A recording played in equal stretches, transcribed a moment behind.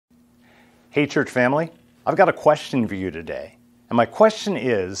Hey church family, I've got a question for you today. And my question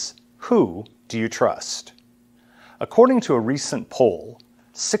is, who do you trust? According to a recent poll,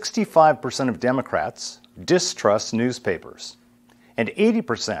 65% of Democrats distrust newspapers, and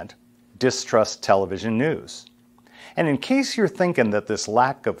 80% distrust television news. And in case you're thinking that this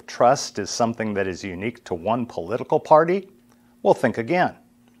lack of trust is something that is unique to one political party, well, think again.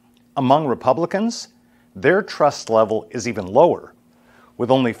 Among Republicans, their trust level is even lower, with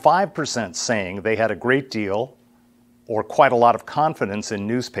only 5% saying they had a great deal or quite a lot of confidence in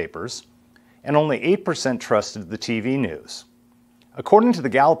newspapers, and only 8% trusted the TV news. According to the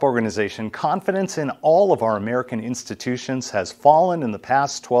Gallup organization, confidence in all of our American institutions has fallen in the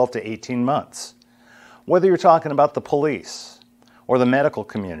past 12 to 18 months. Whether you're talking about the police, or the medical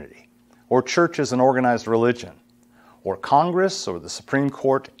community, or churches and organized religion, or Congress, or the Supreme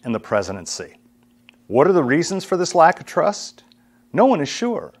Court and the Presidency. What are the reasons for this lack of trust? No one is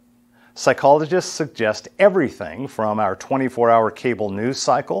sure. Psychologists suggest everything from our 24-hour cable news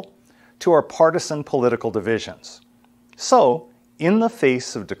cycle to our partisan political divisions. So, in the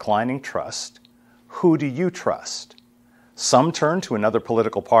face of declining trust, who do you trust? Some turn to another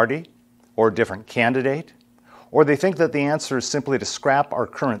political party or a different candidate, or they think that the answer is simply to scrap our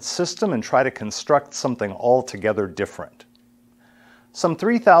current system and try to construct something altogether different. Some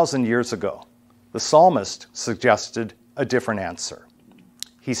 3,000 years ago, the psalmist suggested a different answer.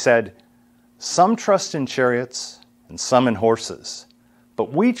 He said, "Some trust in chariots and some in horses,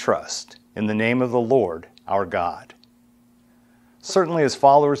 but we trust in the name of the Lord our God." Certainly, as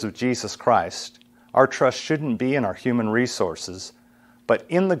followers of Jesus Christ, our trust shouldn't be in our human resources, but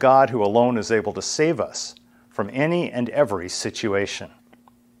in the God who alone is able to save us from any and every situation.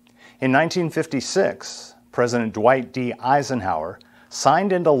 In 1956, President Dwight D. Eisenhower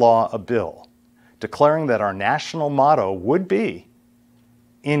signed into law a bill declaring that our national motto would be,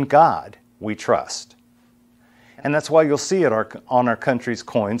 "In God we trust." And that's why you'll see it on our country's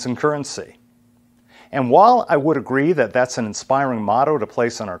coins and currency. And while I would agree that that's an inspiring motto to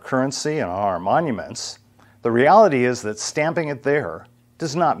place on our currency and on our monuments, the reality is that stamping it there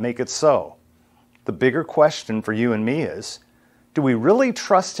does not make it so. The bigger question for you and me is, do we really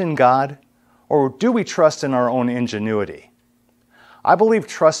trust in God, or do we trust in our own ingenuity? I believe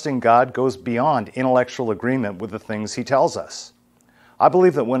trusting God goes beyond intellectual agreement with the things He tells us. I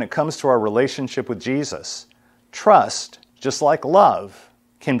believe that when it comes to our relationship with Jesus, trust, just like love,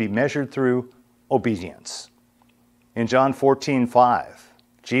 can be measured through obedience. In John 14:5,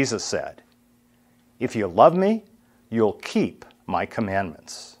 Jesus said, "If you love me, you'll keep my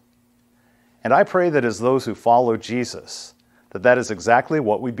commandments." And I pray that as those who follow Jesus, that is exactly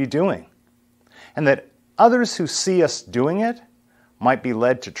what we'd be doing, and that others who see us doing it might be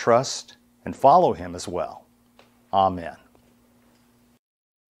led to trust and follow Him as well. Amen.